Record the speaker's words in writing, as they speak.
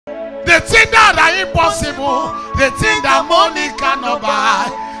The things that are impossible, the things that money cannot buy,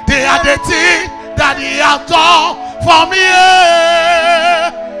 they are the things that He has done for me.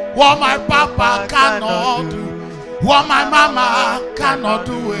 What my papa cannot do, what my mama cannot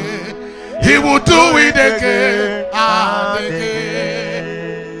do it, He will do it again and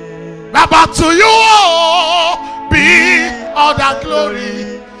again. But to you be all the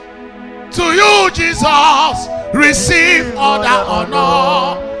glory. To you, Jesus, receive all the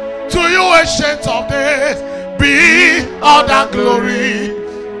honor. To you, Ancient of Days, be all the glory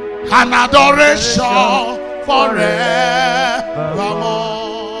and adoration forevermore.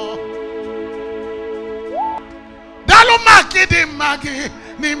 Dalu maki di magi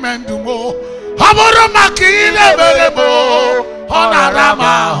ni mendumo, amoro maki ni berebo,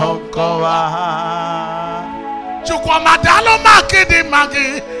 onarama honkowa. Chukwa madalo maki di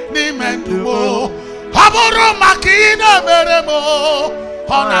magi ni mendumo, amoro maki ni berebo,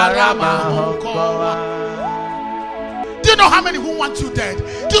 onarama honkowa. Do you know how many who want you dead?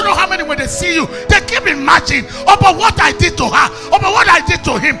 Do you know how many when they see you, they keep imagining about what I did to her, about what I did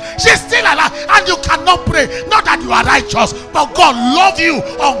to him? She's still alive and you cannot pray. Not that you are righteous, but God loves you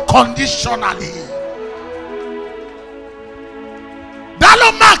unconditionally.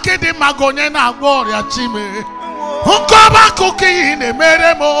 Dalo make de magonye na gloria chime. Unkoba kuki ne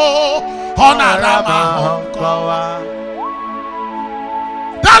meremo onarama onkowa.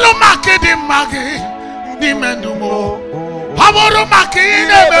 Dalo make de magi ni mendumo. Amoro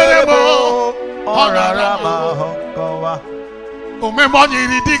makine berebo onarama honkowa. Omemoni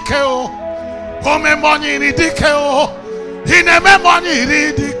ridike o, omemoni ridike o, inememoni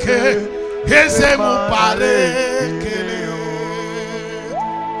ridike, eze mu pare kele o.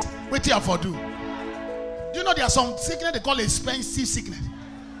 Wait here for do. Do you know there are some sickness they call expensive sickness?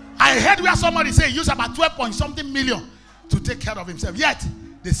 I heard where somebody say he used about 12 point something million to take care of himself. Yet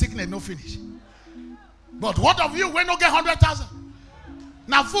the sickness no finish. But what of you when no get 100,000?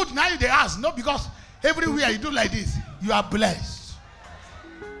 Now food now they ask, no, because everywhere you do like this, you are blessed.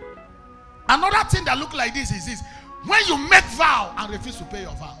 Another thing that look like this is this: when you make vow and refuse to pay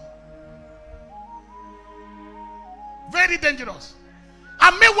your vow, very dangerous.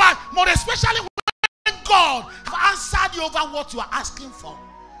 And meanwhile, more especially when God has answered you over what you are asking for,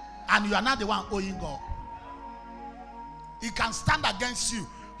 and you are not the one owing God, He can stand against you.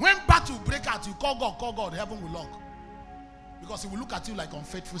 When battle break out, you call God, heaven will lock. Because He will look at you like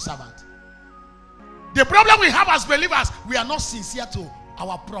unfaithful servant. The problem we have as believers, we are not sincere to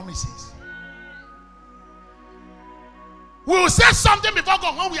our promises. We will say something before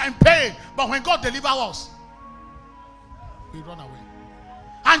God when we are in pain, but when God delivers us, we run away.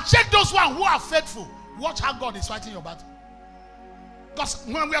 And check those ones who are faithful. Watch how God is fighting your battle. Because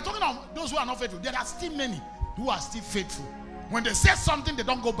when we are talking about those who are not faithful, there are still many who are still faithful. When they say something, they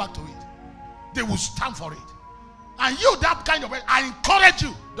don't go back to it. They will stand for it. And you, that kind of way, I encourage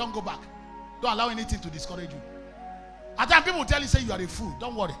you, don't go back. Don't allow anything to discourage you. At times people will tell you, say you are a fool.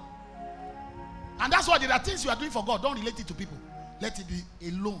 Don't worry. And that's why there are things you are doing for God. Don't relate it to people. Let it be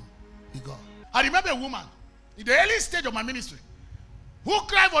alone with God. I remember a woman in the early stage of my ministry who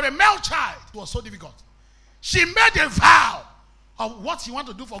cried for a male child. It was so difficult. She made a vow of what she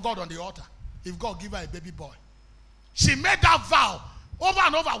wanted to do for God on the altar if God give her a baby boy. She made that vow over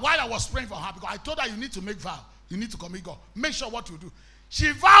and over while I was praying for her, because I told her you need to make vow. You need to commit God. Make sure what you do.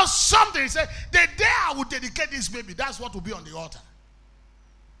 She vowed something. She said, the day I will dedicate this baby, that's what will be on the altar.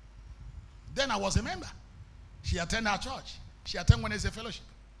 Then I was a member. She attended our church. She attended Wednesday fellowship.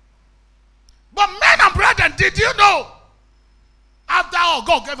 But men and brethren, did you know? After all,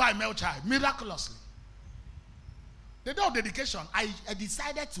 God gave her a male child, miraculously. The day of dedication, I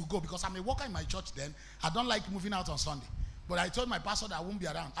decided to go because I'm a worker in my church then. I don't like moving out on Sunday. But I told my pastor that I won't be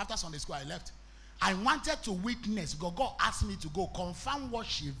around. After Sunday school, I left. I wanted to witness because God asked me to go confirm what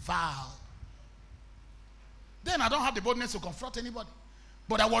she vowed. Then I don't have the boldness to confront anybody.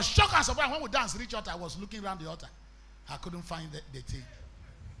 But I was shocked and surprised when we danced reach altar. I was looking around the altar. I couldn't find the thing.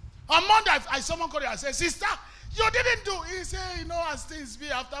 On Monday, I someone called me. I said, sister, you didn't do. He said, you know, as things be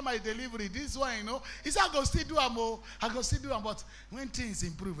after my delivery, this one, you know. He said, I go still do them. I go still do them. But when things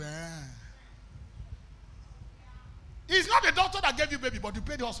improve, it's not the doctor that gave you baby, but you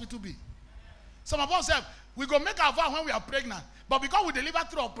pay the hospital bill. Some of us said, we go make our vow when we are pregnant. But because we deliver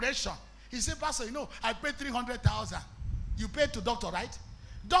through operation, he said, Pastor, you know, I paid 300,000. You paid to doctor, right?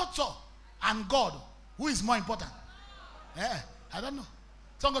 Doctor and God, who is more important? Yeah, I don't know.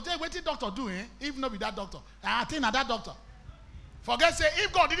 So I'm going to tell you what the doctor do, if not with that doctor. I think that doctor. Forget, say,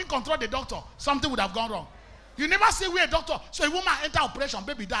 if God didn't control the doctor, something would have gone wrong. You never see where a doctor, so a woman enter operation,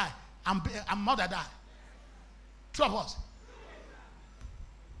 baby die, and mother die. Two of us.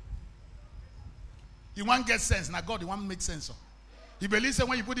 You want get sense. Now God, you want make sense of. He believes that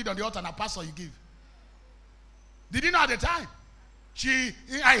when you put it on the altar and a pastor you give. Did you know at the time?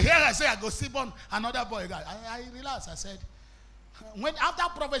 I hear her say, I go sleep on another boy. I relaxed. I said, when after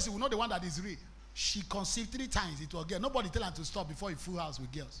prophecy, we know the one that is real. She conceived 3 times. It was a girl. Nobody tell her to stop before a full house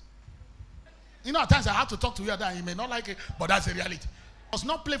with girls. You know, at times I have to talk to you that you may not like it, but that's the reality. Does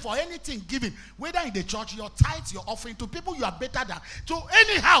not play for anything given, whether in the church, your tithes, your offering to people you are better than. To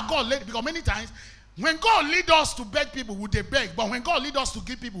anyhow God led, because many times when God lead us to beg people, would they beg? But when God lead us to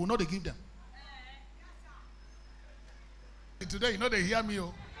give people, we know they give them. Today, you know they hear me.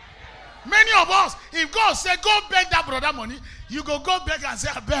 Oh. Many of us, if God say go beg that brother money, you go beg and say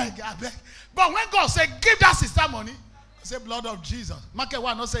I beg. But when God say give that sister money, say blood of Jesus. Market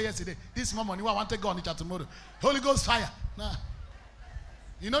one not say yesterday. This more money, I want to go on it tomorrow. Holy Ghost fire. Nah.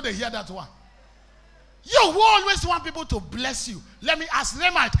 You know they hear that one. You always want people to bless you. Let me ask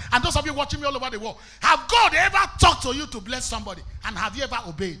Raymond and those of you watching me all over the world. Have God ever talked to you to bless somebody? And have you ever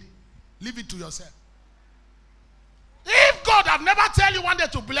obeyed? Leave it to yourself. If God have never tell you one day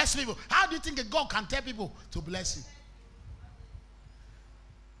to bless people, how do you think God can tell people to bless you?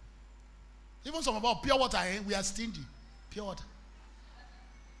 Even some about pure water, we are stingy. Pure water.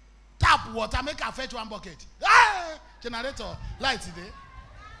 Tap water, make a fetch 1 bucket. Ah! Generator, light today.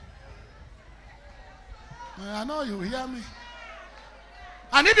 I know you hear me.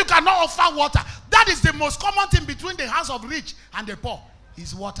 And if you cannot offer water, that is the most common thing between the hands of rich and the poor,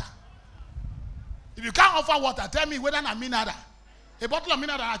 is water. If you can't offer water, tell me whether I mean nada. A bottle of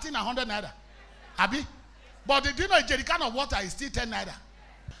mineral, I think 100 naira. Abi? But do you know a jerrycan of water is still 10 naira?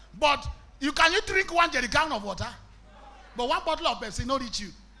 But you drink 1 jerrycan of water? But 1 bottle of Pepsi no reach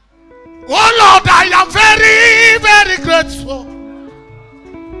you. Oh Lord, I am very, very grateful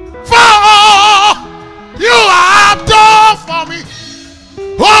for all you have done for me.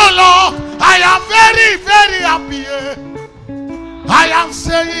 Oh Lord, I am very, very happy. I am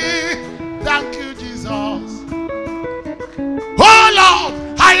saying thank you, Jesus. Oh Lord,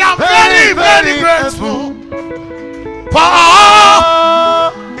 I am very, very grateful for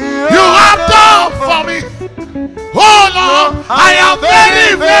all you have done for me. Oh Lord, I am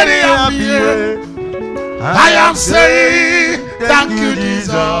very, very happy. I am saying thank you,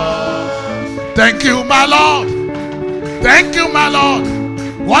 Jesus. Thank you, my Lord. Thank you, my Lord.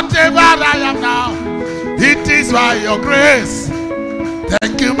 Whatever I am now, it is by your grace.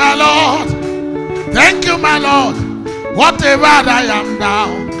 Thank you, my Lord. Thank you, my Lord. Whatever I am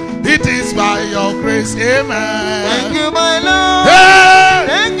now, it is by your grace. Amen. Thank you, my Lord. Hey.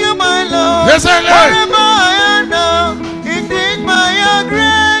 Thank you, my Lord. Listen, whatever I am now, it is by your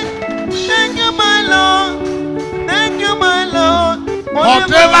grace. Thank you, my Lord. Thank you, my Lord.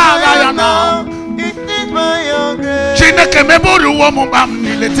 Whatever I am now, it is by your grace. Chineke meburu womumbam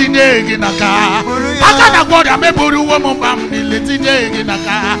niletinye ginaka. Akana gwada meburu womumbam niletinye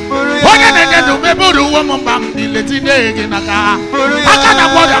ginaka. Oye negedu meburu womumbam niletinye ginaka. Akana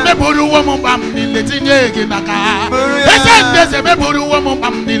gwada meburu womumbam niletinye ginaka. Ese meburu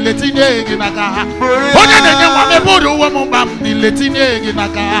womumbam niletinye ginaka. Oye negedu meburu womumbam niletinye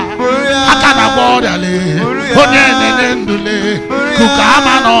ginaka. Akana gwada le. Oye nenendule.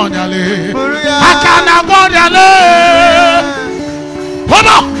 Kukama nonyale. Akana gwada le. Hold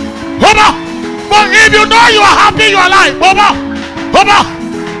on. But if you know you are happy, you are alive. Hold on.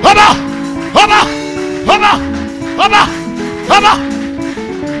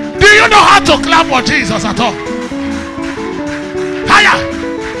 Do you know how to clap for Jesus at all? Higher.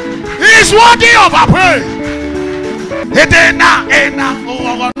 He is worthy of our praise.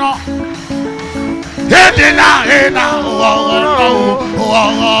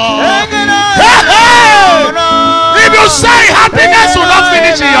 If you say happiness will not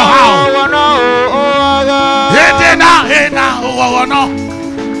finish in your house.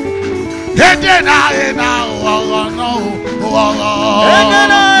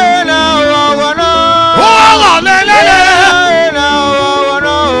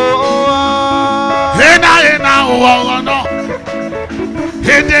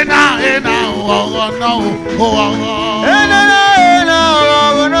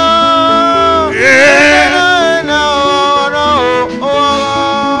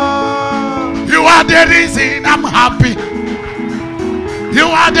 You are the reason I'm happy. You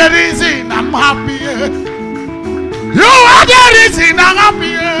are the reason I'm happy. You are the reason I'm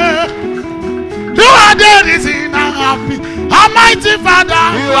happy. You are the reason I'm happy. Almighty Father,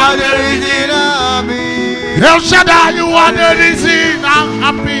 you are the reason I'm happy. El Shaddai, you are the reason I'm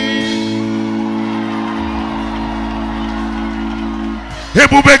happy.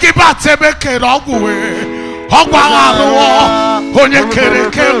 Ebubegi batebe kere ogwe ogwa aruwo onye kere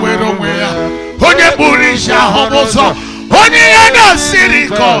ke were onwe ya onye hoboso. Onye na siri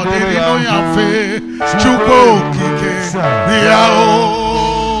ko diri no ya fe. Chukwu okike bia o.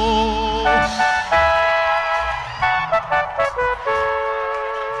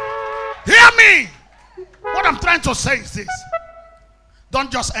 Hear me. What I'm trying to say is this.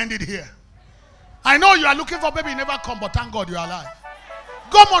 Don't just end it here. I know you are looking for baby, never come, but thank God you are alive.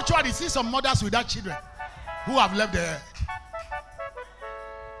 Go mortuary, see some mothers without children who have left the earth.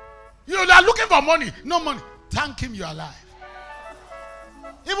 You are looking for money, no money. Thank him you are alive.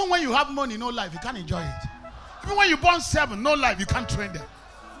 Even when you have money, no life, you can't enjoy it. Even when you born 7, no life, you can't train them.